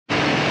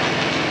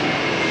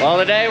Well,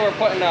 today we're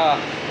putting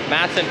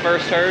mats in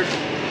first herd.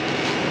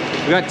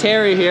 We got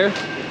Terry here.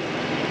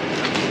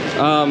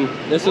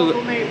 This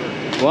local is neighbor.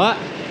 What?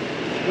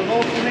 The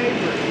local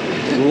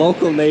neighbor.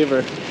 Local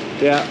neighbor.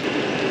 Yeah.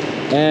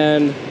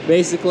 And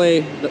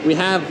basically, we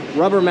have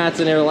rubber mats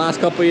in here the last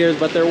couple of years,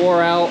 but they're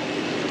wore out.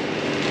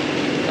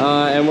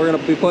 And we're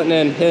gonna be putting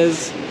in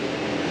his,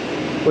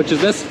 which is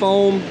this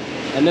foam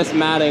and this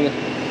matting.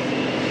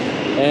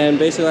 And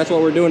basically that's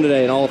what we're doing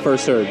today in all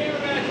first herd.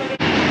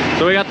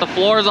 So we got the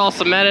floors all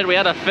cemented. We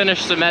had to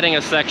finish cementing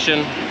a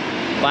section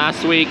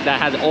last week that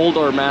had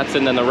older mats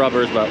in than the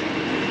rubbers, but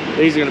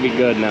these are gonna be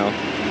good now.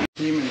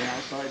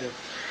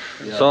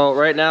 So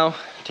right now,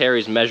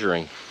 Terry's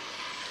measuring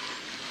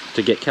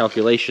to get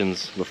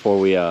calculations before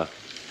we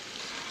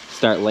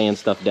start laying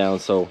stuff down,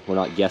 so we're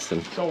not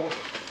guessing. So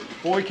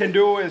what we can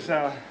do is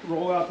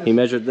roll out this. He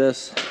measured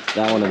this,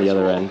 that one at the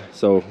other end,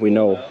 so we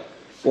know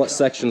what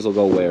sections will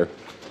go where.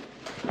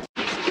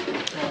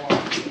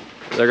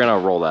 They're gonna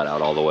roll that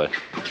out all the way.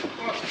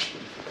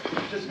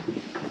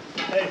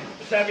 Hey,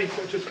 it's heavy,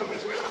 so just come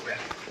this way a little bit.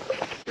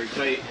 Very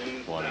tight.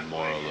 Wanted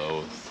more of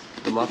those.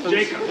 The muffins?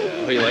 Jacob.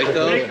 Oh, you like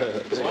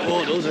those?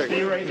 Oh, those are.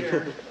 Stay right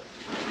here.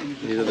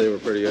 You said they were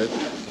pretty good?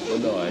 Well,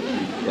 no, I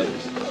like.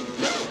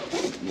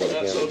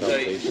 Not so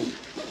tight.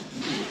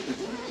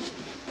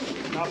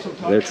 Not so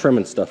tough. They're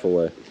trimming stuff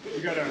away.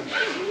 You gotta.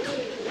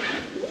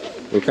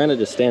 We're kind of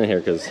just standing here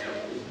because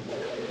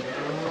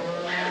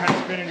Kind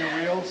of spinning your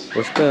wheels.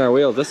 we're spinning our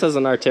wheels. This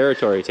isn't our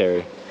territory,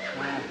 Terry.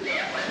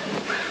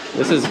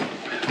 This is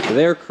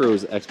their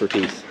crew's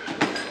expertise.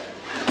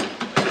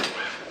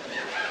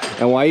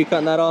 And why are you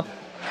cutting that off?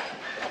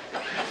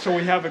 So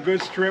we have a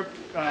good strip,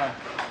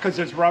 because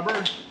it's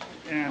rubber,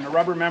 and the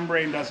rubber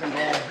membrane doesn't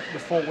go the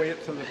full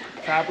width of the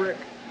fabric.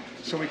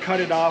 So we cut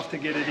it off to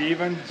get it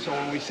even. So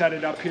when we set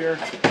it up here,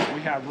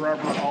 we have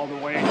rubber all the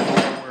way to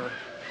where we're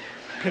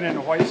pinning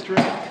the white strip.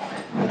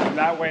 And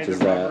that way the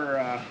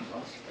rubber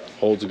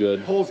Holds good.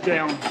 holds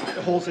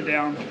it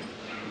down.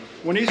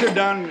 When these are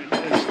done,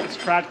 it's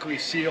practically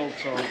sealed,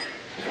 so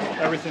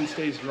everything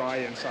stays dry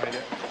inside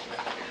it.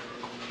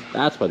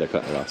 That's why they're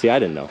cutting it off. See, I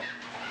didn't know.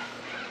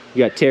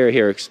 You got Terry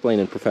here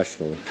explaining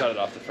professionally. Cut it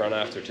off the front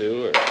after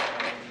too, or?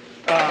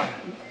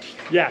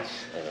 Yes.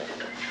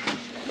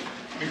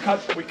 We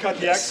cut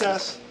the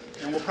excess,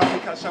 and we'll probably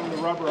cut some of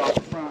the rubber off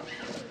the front.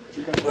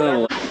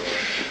 Because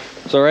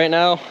So right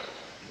now,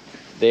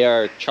 they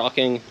are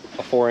chalking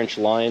a 4-inch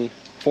line,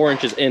 4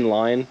 inches in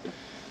line,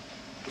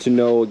 to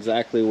know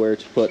exactly where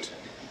to put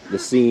the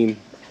seam.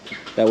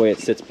 That way it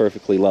sits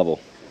perfectly level,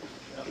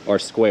 or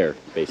square,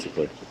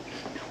 basically.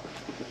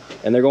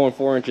 And they're going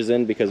 4 inches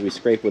in because we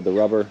scrape with the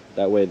rubber.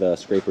 That way the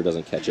scraper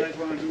doesn't catch you it. guys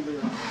want to do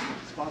the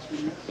spots for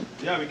you?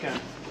 Yeah, we can.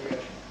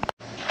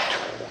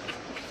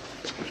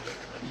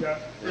 Yeah,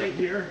 right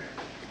here.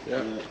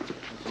 Yeah.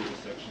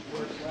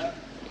 Where it's at.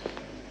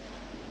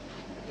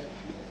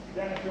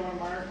 Then if you want to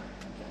mark.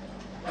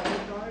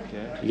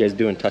 Okay. You guys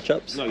doing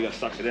touch-ups? No, you gotta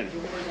suck it in.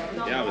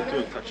 Yeah, we're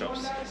doing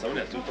touch-ups. Someone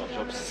has to do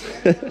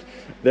touch-ups.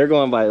 They're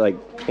going by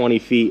like 20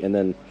 feet, and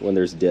then when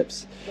there's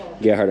dips,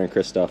 Gerhard and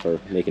Christoph are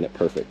making it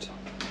perfect.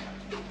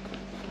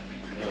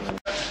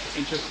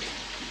 And just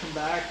come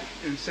back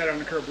and set on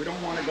the curve. We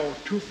don't want to go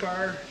too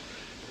far,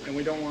 and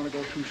we don't want to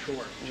go too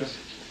short.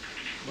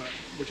 But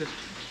we're just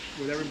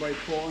with everybody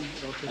pulling.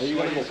 Are you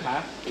gonna go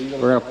past? We're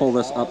gonna pull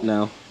this up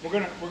now We're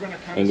gonna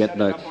kind and of get set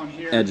the it up on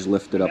here, edge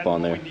lifted and up then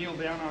on when there. we kneel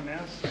down on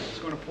this, it's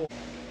gonna pull.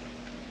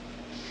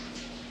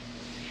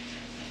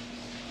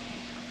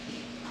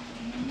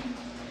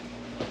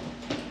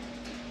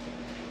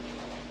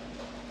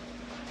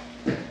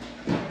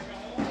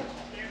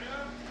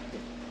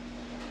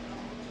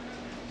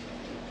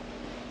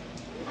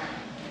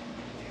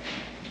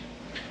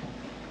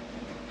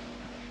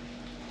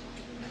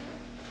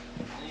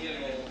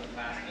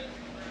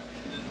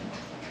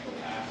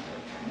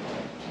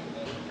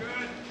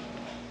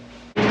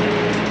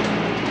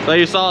 So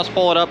you saw us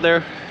pull it up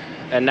there,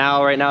 and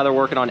right now they're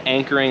working on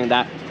anchoring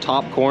that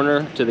top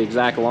corner to the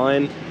exact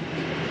line.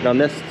 And on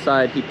this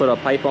side, he put a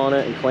pipe on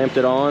it and clamped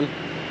it on,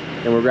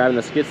 and we're grabbing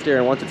the skid steer,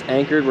 and once it's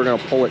anchored, we're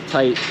gonna pull it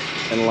tight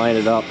and line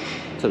it up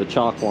to the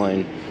chalk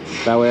line.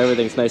 That way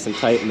everything's nice and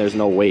tight and there's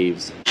no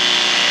waves. You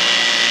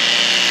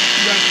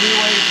got 3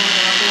 ways to put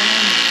the other one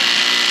in.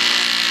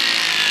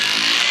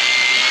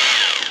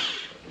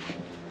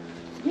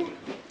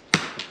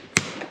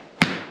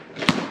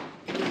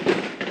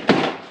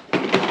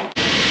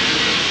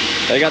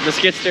 I got the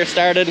skid steer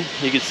started.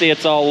 You can see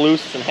it's all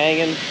loose and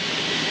hanging.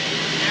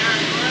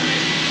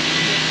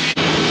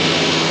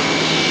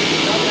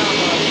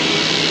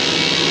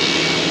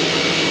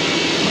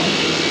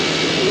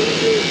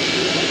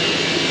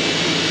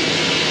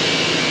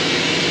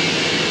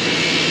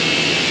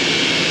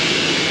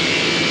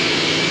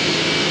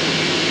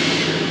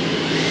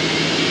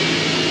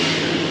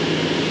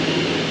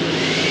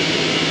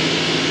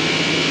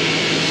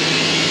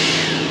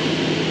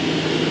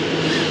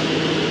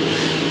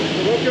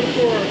 Looking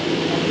for a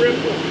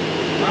ripple.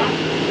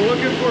 We're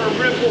looking for a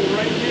ripple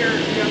right here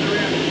at the other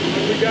end.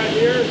 Like we got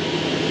here,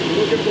 we're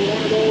looking for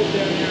one of those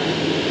down here.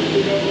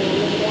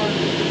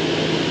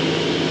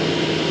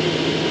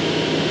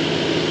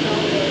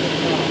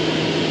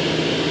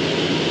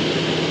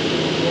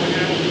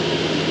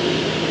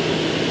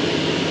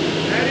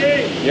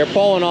 You're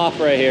pulling off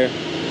right here.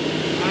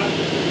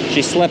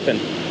 She's slipping.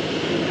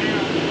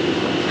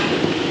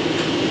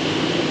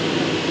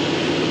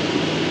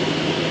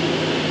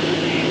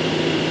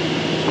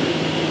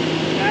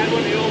 Dad,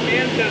 when the old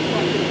man said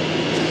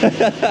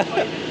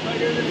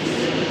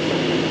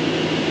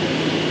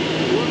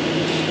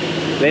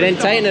They didn't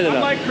tighten it I'm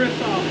enough. like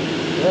Christoph.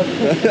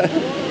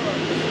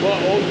 What,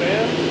 old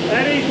man?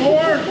 That ain't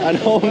more. An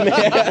old man.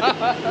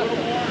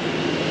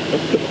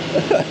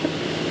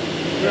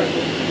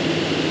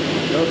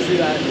 Don't see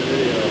that in the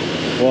video.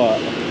 What?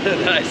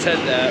 I said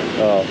that.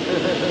 Oh.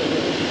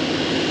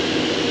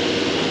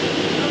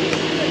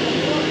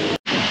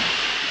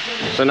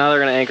 So now they're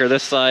gonna anchor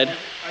this side.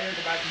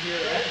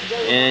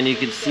 And you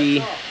can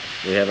see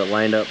we have it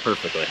lined up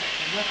perfectly.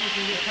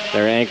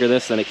 They're gonna anchor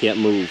this, then it can't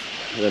move.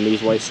 And then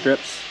these white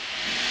strips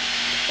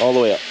all the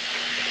way up.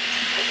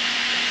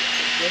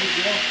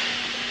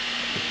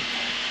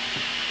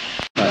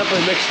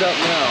 Definitely mixed up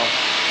now.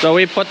 So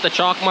we put the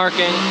chalk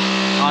marking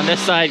on this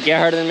side,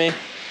 Gerhard and me,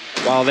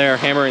 while they're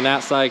hammering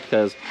that side,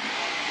 because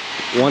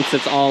once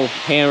it's all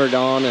hammered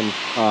on and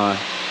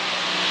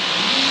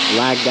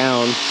lagged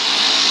down,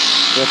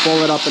 we'll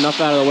fold it up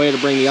enough out of the way to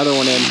bring the other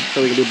one in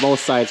so we can do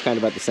both sides kind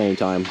of at the same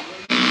time.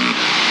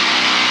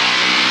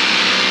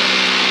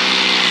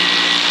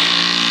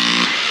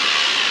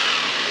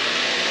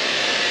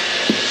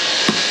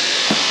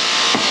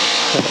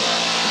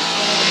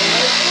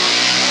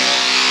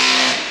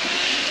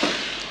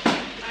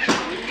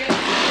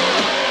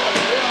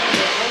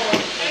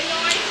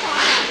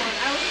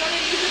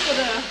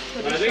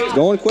 It's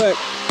going quick.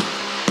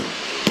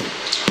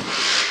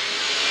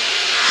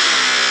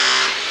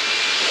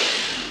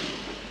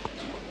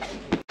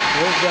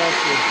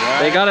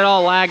 They got it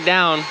all lagged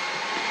down,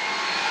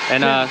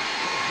 and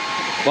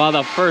well,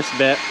 the first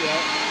bit,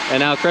 and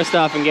now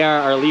Christoph and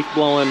Garrett are leaf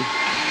blowing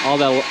all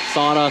the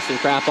sawdust and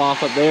crap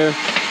off up there,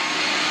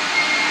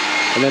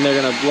 and then they're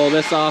gonna blow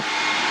this off,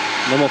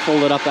 and then we'll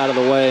fold it up out of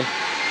the way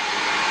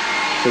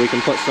so we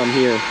can put some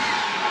here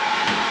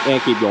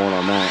and keep going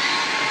on that,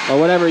 or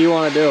whatever you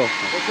want to do.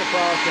 What's the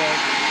process?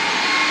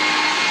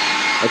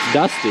 It's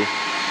dusty. Yeah.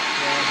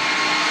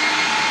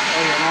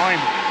 Oh, your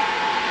line.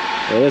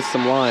 There is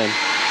some line.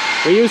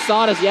 We used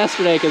sawdust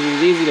yesterday because it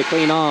was easy to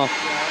clean off.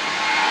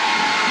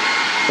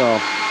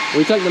 So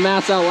we took the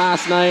mats out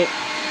last night,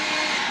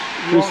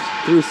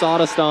 threw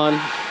sawdust on. You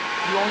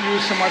won't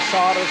use so much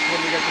sawdust when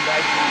you get the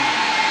bed clean.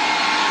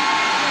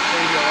 It'll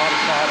save you a lot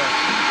of sawdust.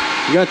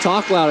 You gotta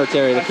talk louder,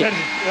 Terry. I said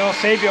it'll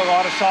save you a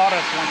lot of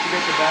sawdust once you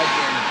get the bed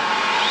clean.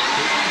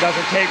 It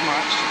doesn't take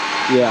much.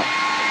 Yeah.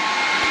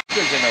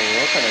 Working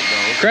it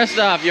though.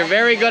 Christoph, you're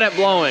very good at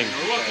blowing.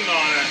 We're working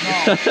on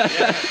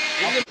it.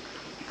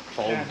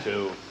 Fold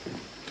too.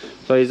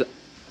 So he's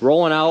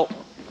rolling out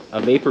a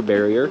vapor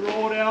barrier.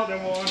 Roll it out,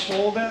 then we'll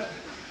unfold it.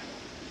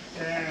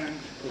 And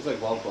Looks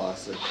like wall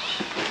plastic.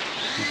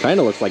 Kind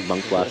of looks like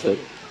bunk plastic,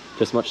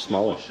 just much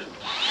smaller.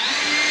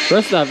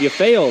 Christoph, you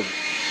failed.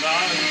 No,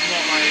 this is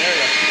not my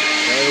area.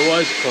 It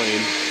was clean.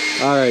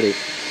 Alrighty.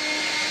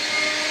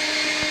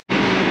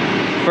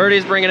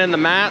 Ferdy's bringing in the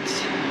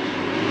mats.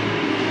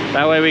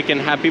 That way we can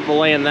have people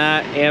lay in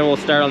that, and we'll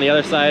start on the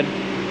other side.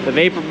 The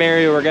vapor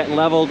barrier, we're getting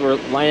leveled. We're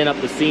lining up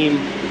the seam.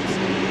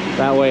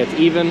 That way it's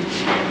even.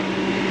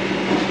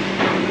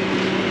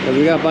 Because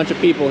we got a bunch of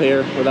people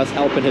here with us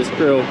helping his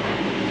crew.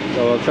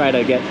 So we'll try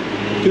to get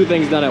two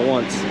things done at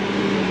once.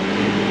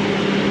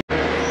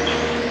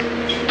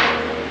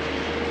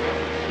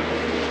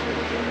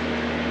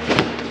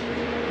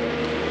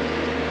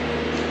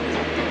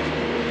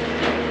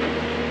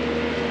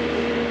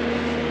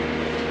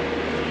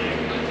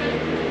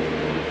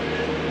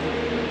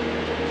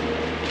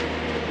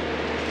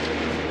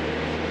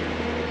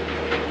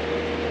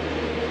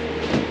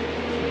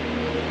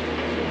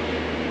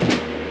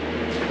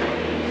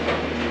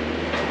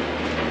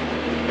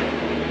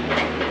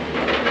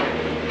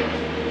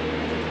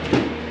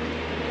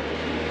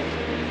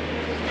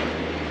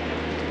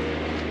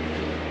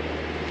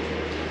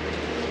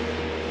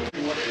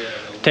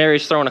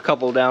 Terry's throwing a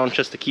couple down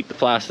just to keep the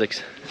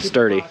plastics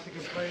sturdy.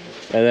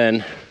 And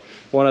then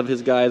one of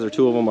his guys, or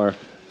two of them, are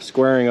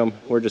squaring them.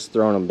 We're just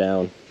throwing them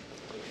down.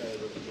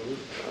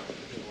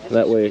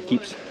 That way it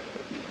keeps...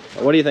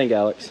 What do you think,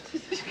 Alex?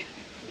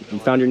 You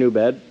found your new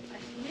bed?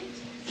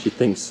 She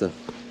thinks so.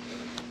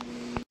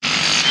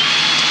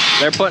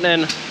 They're putting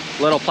in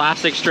little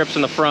plastic strips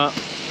in the front.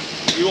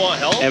 You want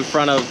help? In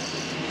front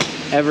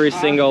of every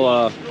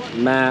single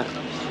mat.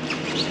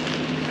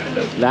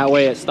 That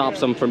way it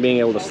stops them from being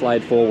able to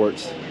slide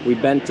forwards. We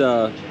bent, what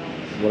are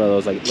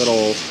those, like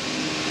little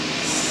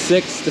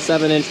 6 to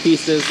 7 inch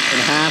pieces in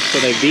half so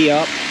they V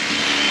up. Like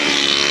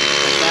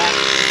that.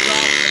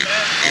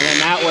 And then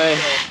that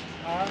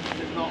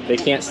way they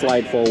can't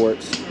slide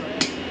forwards.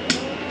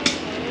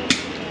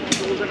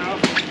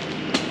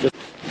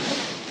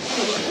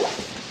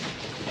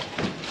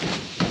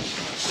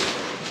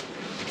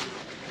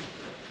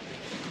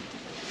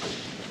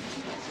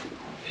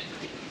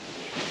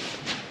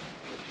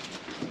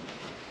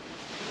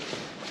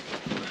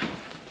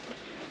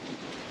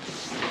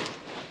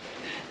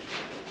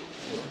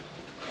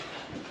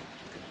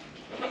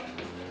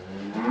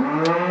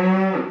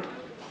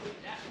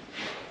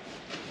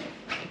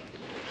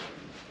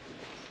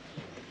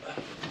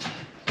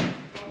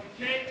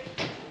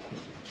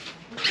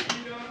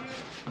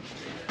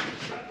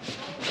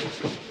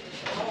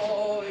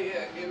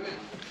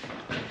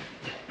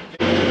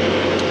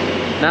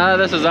 Now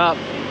that this is up,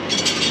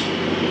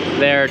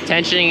 they're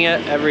tensioning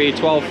it every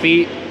 12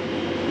 feet.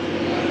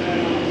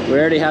 We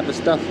already have the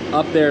stuff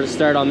up there to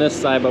start on this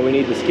side, but we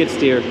need the skid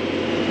steer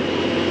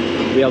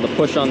to be able to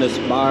push on this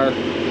bar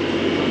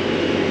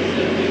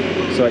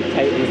so it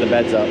tightens the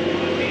beds up.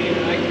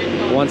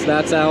 Once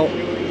that's out,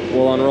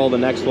 we'll unroll the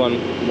next one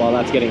while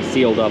that's getting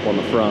sealed up on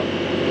the front.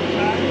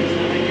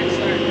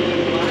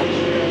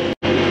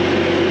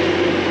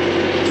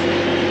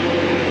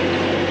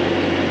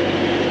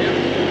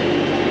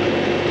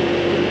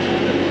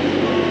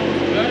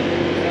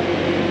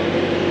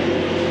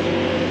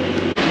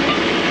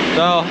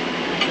 So,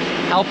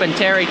 helping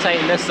Terry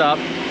tighten this up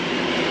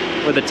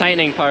with the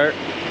tightening part,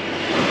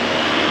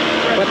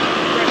 but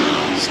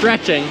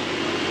stretching.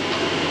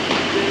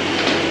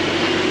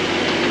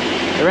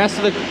 The rest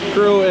of the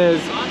crew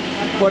is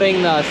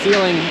putting the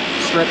ceiling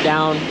strip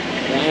down,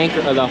 the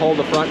anchor, or the hold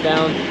the front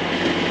down.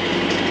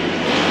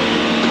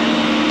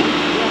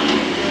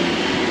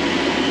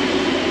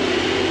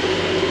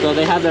 So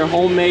they have their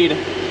homemade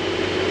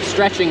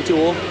stretching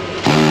tool.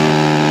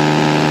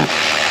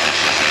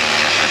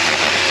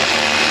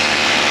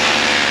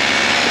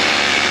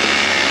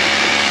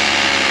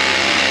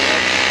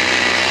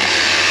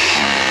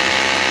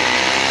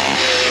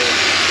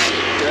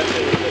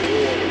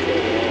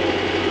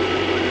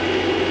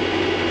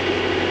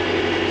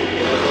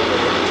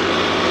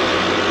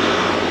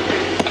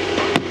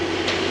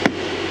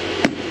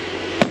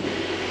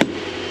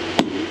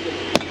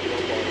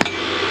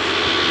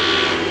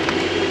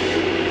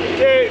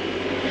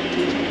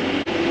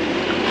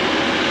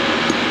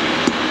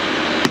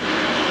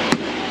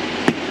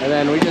 And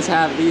then we just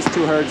have these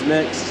two herds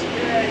mixed.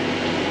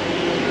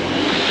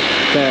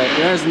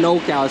 There's no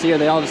cows here.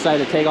 They all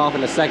decided to take off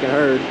in the second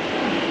herd.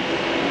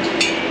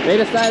 They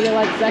decided they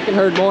like second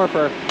herd more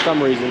for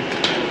some reason.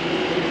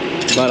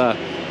 But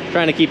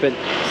trying to keep it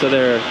so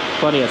there's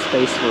plenty of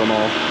space for them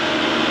all.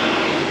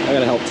 I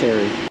gotta help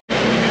Terry.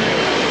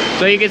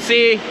 So you can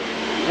see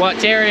what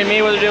Terry and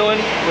me were doing.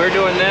 We're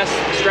doing this,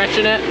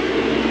 stretching it.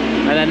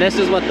 And then this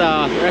is what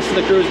the rest of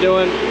the crew's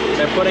doing.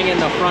 They're putting in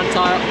the front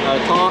top,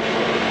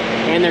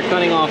 and they're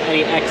cutting off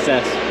any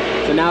excess.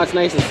 So now it's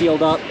nice and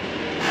sealed up.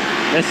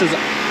 This is,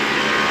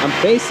 I'm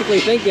basically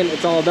thinking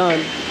it's all done.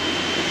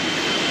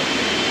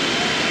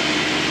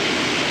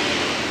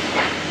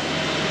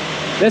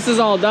 This is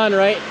all done,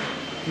 right?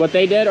 What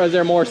they did, or is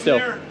there more still?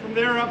 From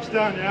there up's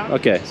done, yeah.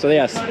 Okay, so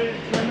yes.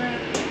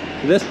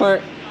 This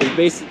part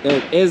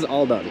is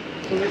all done.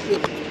 So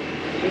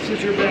this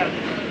is your bed.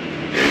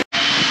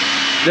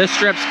 This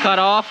strip's cut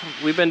off.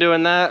 We've been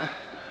doing that.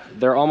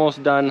 They're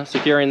almost done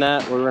securing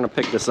that. We're gonna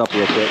pick this up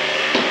real quick.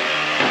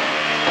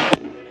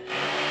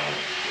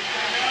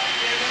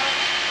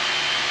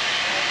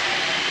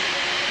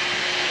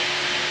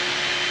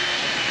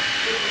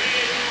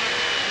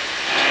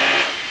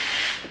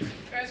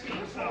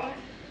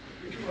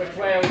 Which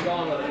way are we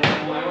going with it?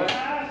 My way?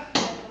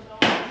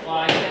 Well,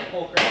 I can't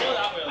pull Chris.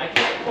 I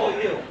can't pull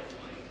you.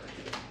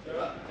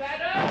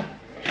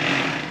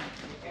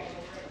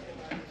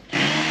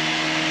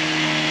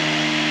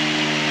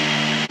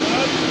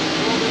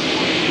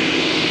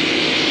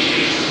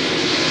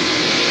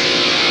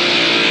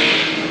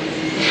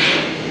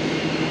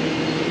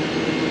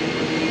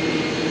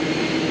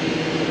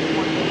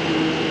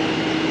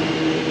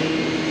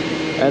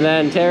 And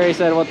then Terry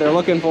said what they're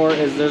looking for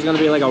is there's going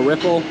to be like a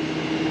ripple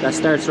that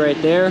starts right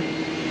there.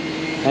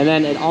 And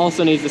then it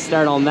also needs to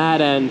start on that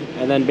end,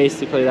 and then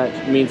basically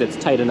that means it's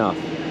tight enough.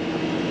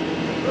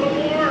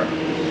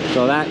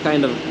 So that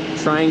kind of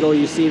triangle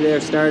you see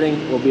there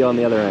starting will be on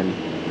the other end.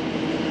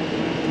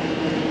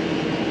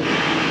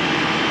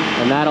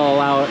 And that'll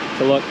allow it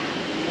to look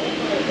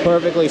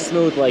perfectly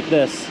smooth like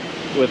this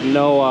with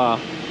no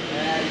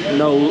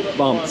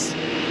bumps.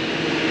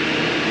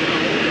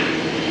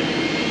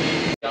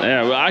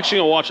 Yeah, we're actually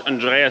gonna watch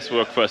Andreas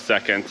work for a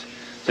second,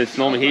 since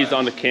normally he's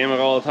on the camera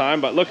all the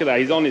time, but look at that,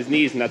 he's on his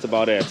knees and that's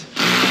about it.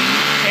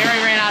 Terry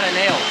ran out of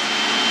nails.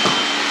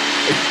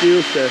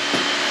 Excuses.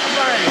 I'm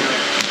sorry.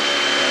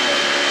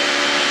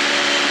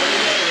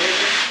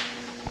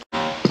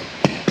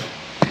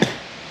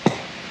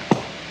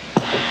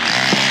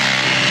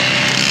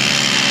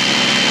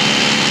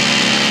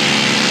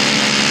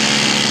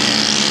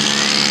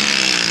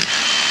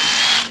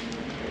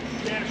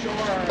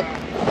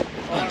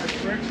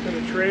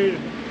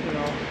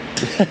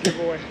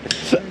 Giveaway.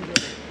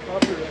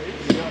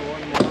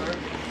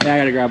 Yeah, I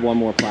gotta grab one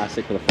more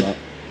plastic for the front.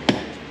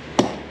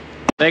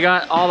 They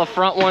got all the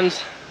front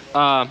ones,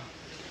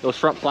 those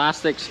front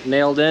plastics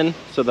nailed in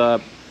so the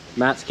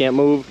mats can't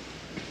move.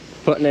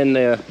 Putting in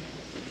the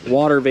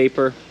water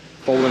vapor,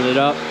 folding it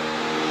up.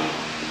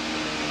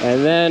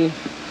 And then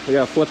we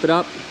gotta flip it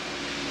up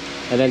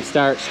and then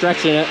start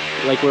stretching it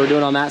like we were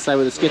doing on that side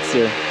with the skid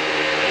steer.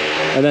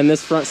 And then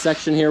this front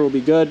section here will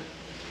be good.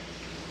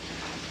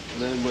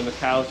 And then when the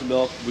cows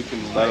milk, we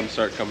can let them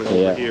start coming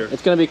over here.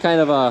 It's going to be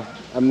kind of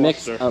a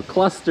mix, a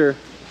cluster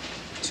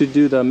to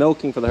do the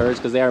milking for the herds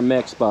because they are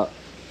mixed, but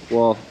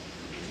we'll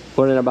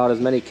put in about as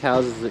many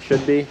cows as it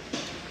should be,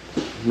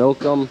 milk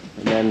them,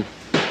 and then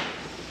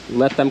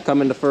let them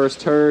come into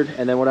first herd,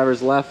 and then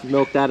whatever's left,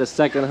 milk that as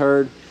second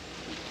herd,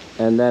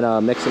 and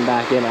then mix them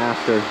back in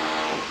after.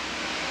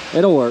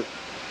 It'll work.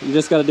 You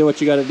just got to do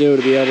what you got to do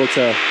to be able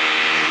to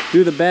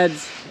do the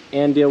beds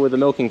and deal with the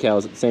milking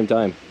cows at the same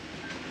time,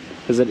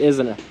 because it is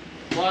a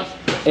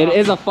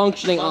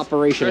functioning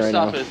operation right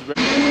now.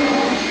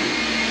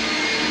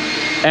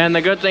 And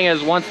the good thing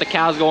is, once the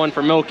cows go in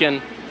for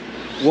milking,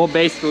 we'll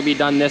basically be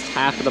done this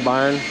half of the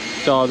barn,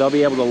 so they'll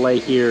be able to lay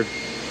here,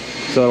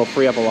 so it'll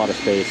free up a lot of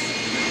space.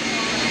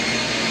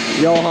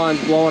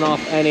 Johan's blowing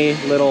off any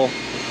little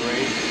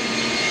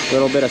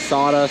bit of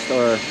sawdust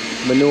or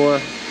manure,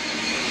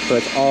 so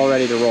it's all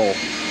ready to roll.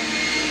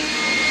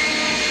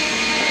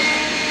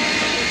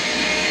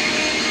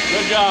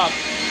 Good job.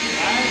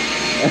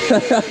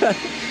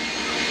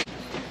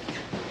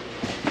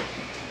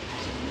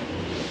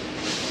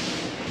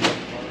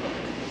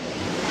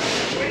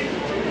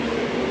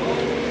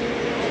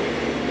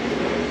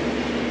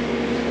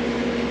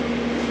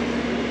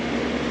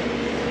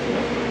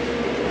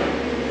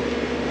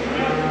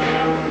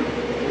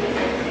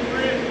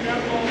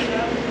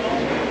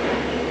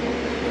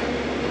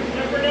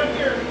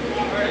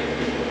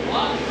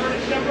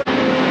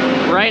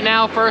 Right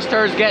now, first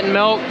herd's getting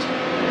milked.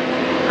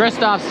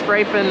 Christoph's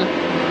scraping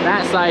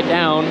that side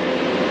down.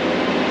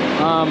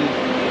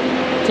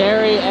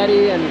 Terry,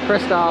 Eddie, and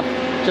Christoph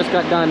just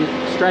got done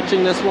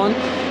stretching this one.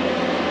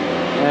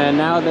 And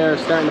now they're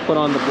starting to put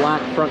on the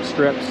black front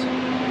strips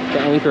to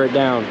anchor it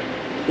down.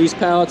 These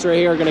pallets right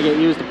here are gonna get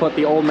used to put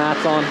the old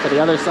mats on for the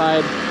other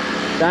side.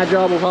 That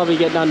job will probably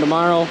get done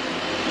tomorrow,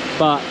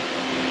 but,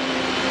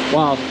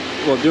 well,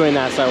 doing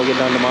that side will get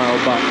done tomorrow,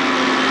 but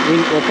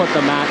we'll put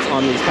the mats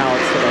on these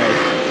pallets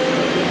today.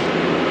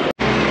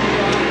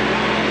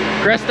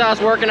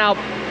 Christoph's working on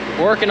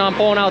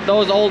pulling out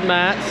those old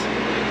mats.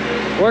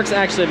 Works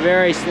actually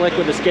very slick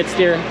with the skid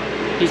steer.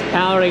 He's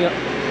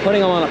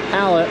putting them on a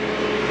pallet.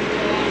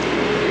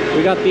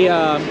 We got the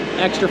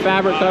extra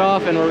fabric cut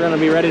off, and we're gonna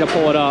be ready to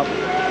pull it up.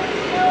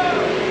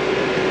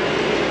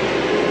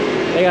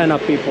 They got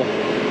enough people.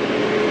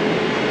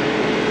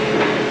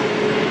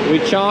 We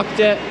chalked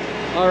it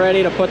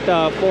already to put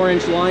the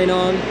 4-inch line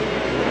on.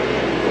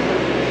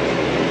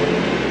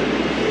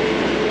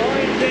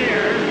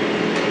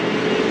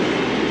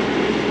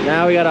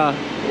 Now we gotta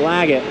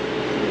lag it,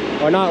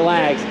 or not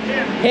lags,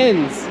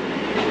 pins.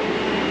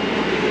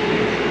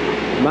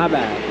 My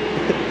bad.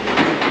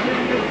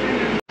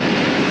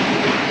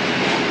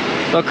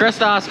 So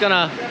Christoph's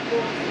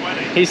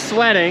he's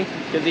sweating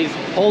because he's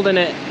holding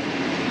it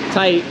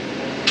tight.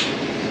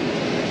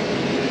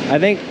 I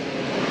think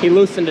he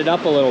loosened it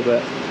up a little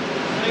bit.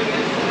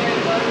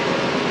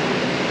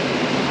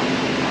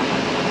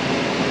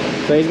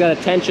 So he's got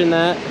to tension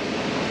that,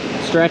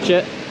 stretch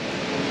it.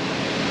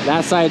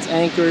 That side's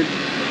anchored.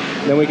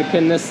 Then we can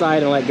pin this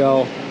side and let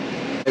go.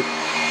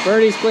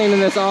 Birdie's cleaning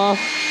this off,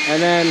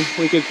 and then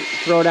we could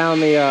throw down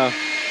the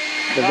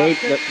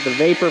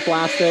vapor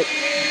plastic,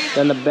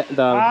 then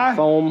the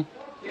foam.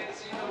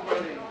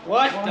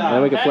 What? And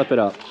then we can flip it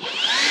up.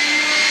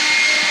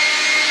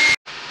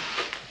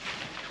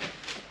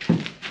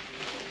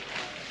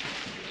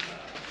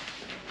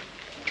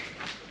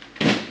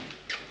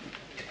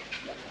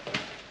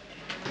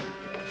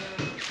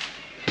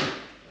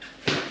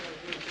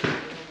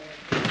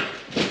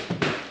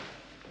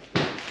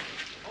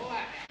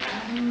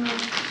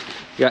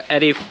 Got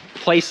Eddie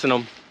placing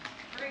them,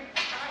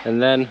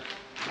 and then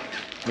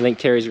I think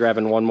Terry's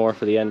grabbing one more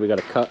for the end. We got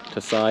to cut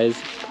to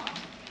size.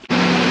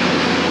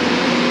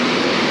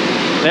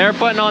 They're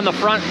putting on the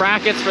front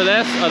brackets for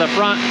this, or the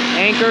front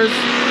anchors.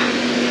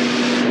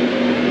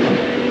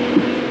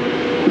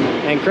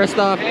 And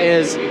Christoph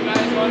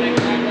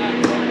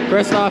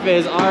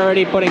is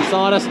already putting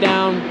sawdust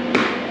down.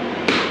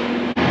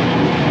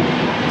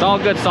 It's all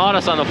good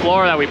sawdust on the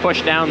floor that we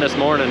pushed down this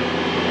morning.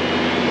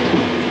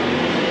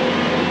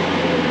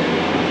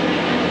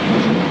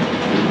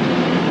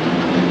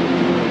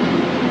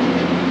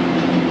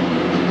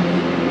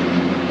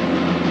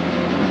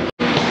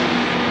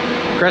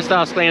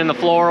 Christoph's cleaning the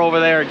floor over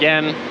there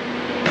again.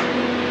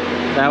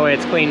 That way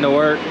it's clean to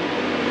work.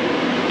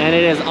 And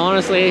it is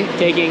honestly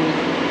taking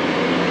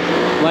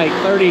like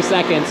 30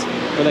 seconds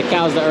for the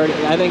cows to already,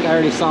 I think I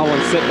already saw one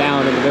sit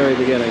down in the very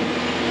beginning.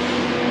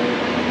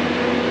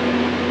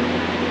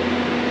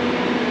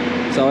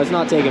 So it's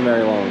not taking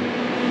very long.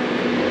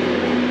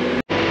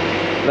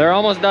 They're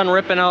almost done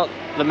ripping out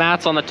the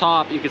mats on the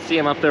top. You can see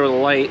them up there with the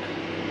light.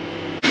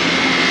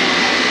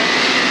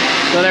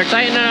 So they're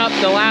tightening up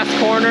the last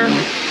corner,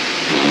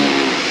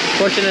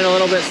 pushing it a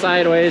little bit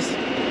sideways,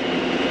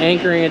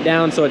 anchoring it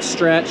down so it's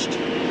stretched.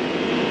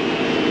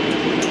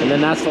 And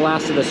then that's the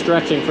last of the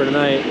stretching for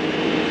tonight.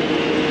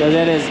 Because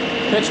it is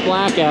pitch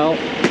black out.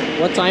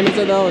 What time is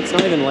it though? It's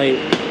not even late.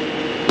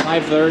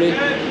 5:30.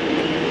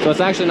 So it's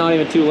actually not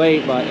even too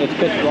late, but it's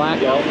pitch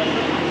black out.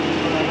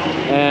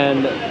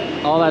 And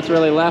all that's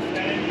really left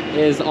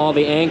is all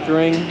the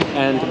anchoring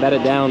and to bed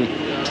it down.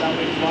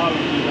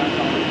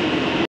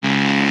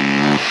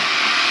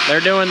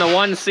 They're doing the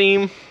one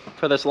seam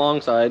for this long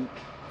side.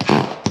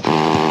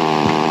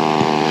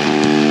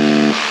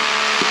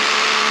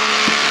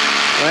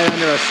 right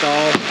under a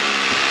stall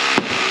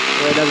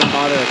where it doesn't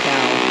bother a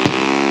cow.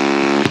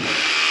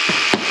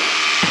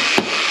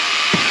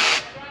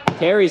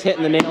 Terry's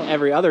hitting the nail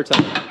every other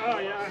time. Oh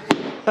yeah.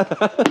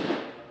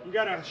 You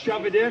gotta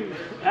shove it in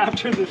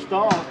after the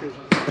stall.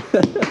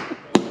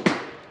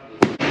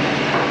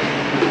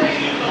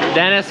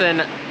 Dennis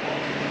and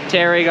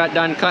Terry got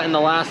done cutting the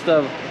last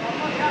of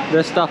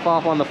this stuff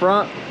off on the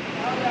front.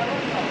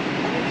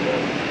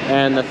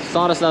 And the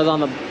sawdust that was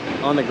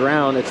on the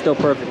ground, it's still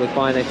perfectly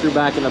fine. They threw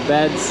back in the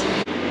beds.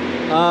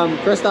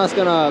 Christoph's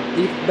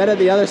he bedded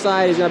the other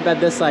side, he's gonna bed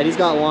this side. He's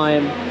got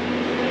lime.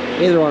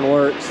 Either one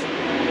works.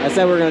 I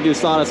said we were gonna do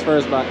sawdust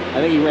first, but I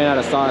think he ran out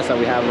of sawdust that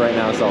we have right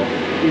now, so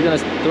he's gonna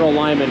throw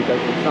lime in because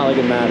it's not like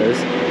it matters.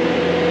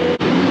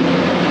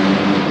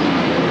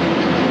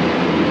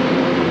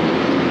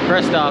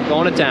 Christoph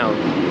going to town.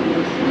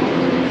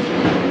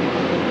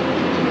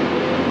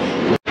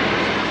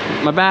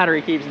 My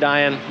battery keeps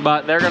dying,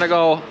 but they're gonna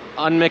go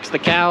unmix the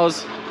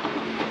cows,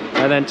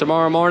 and then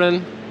tomorrow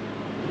morning,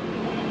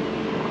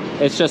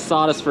 it's just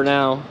sawdust for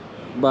now,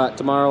 but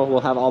tomorrow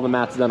we'll have all the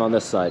mats done on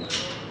this side.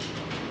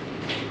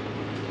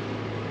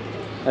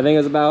 I think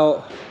it's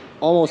about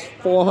almost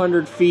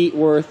 400 feet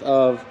worth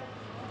of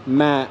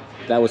mat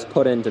that was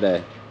put in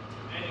today.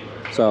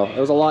 So it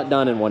was a lot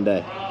done in one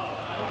day.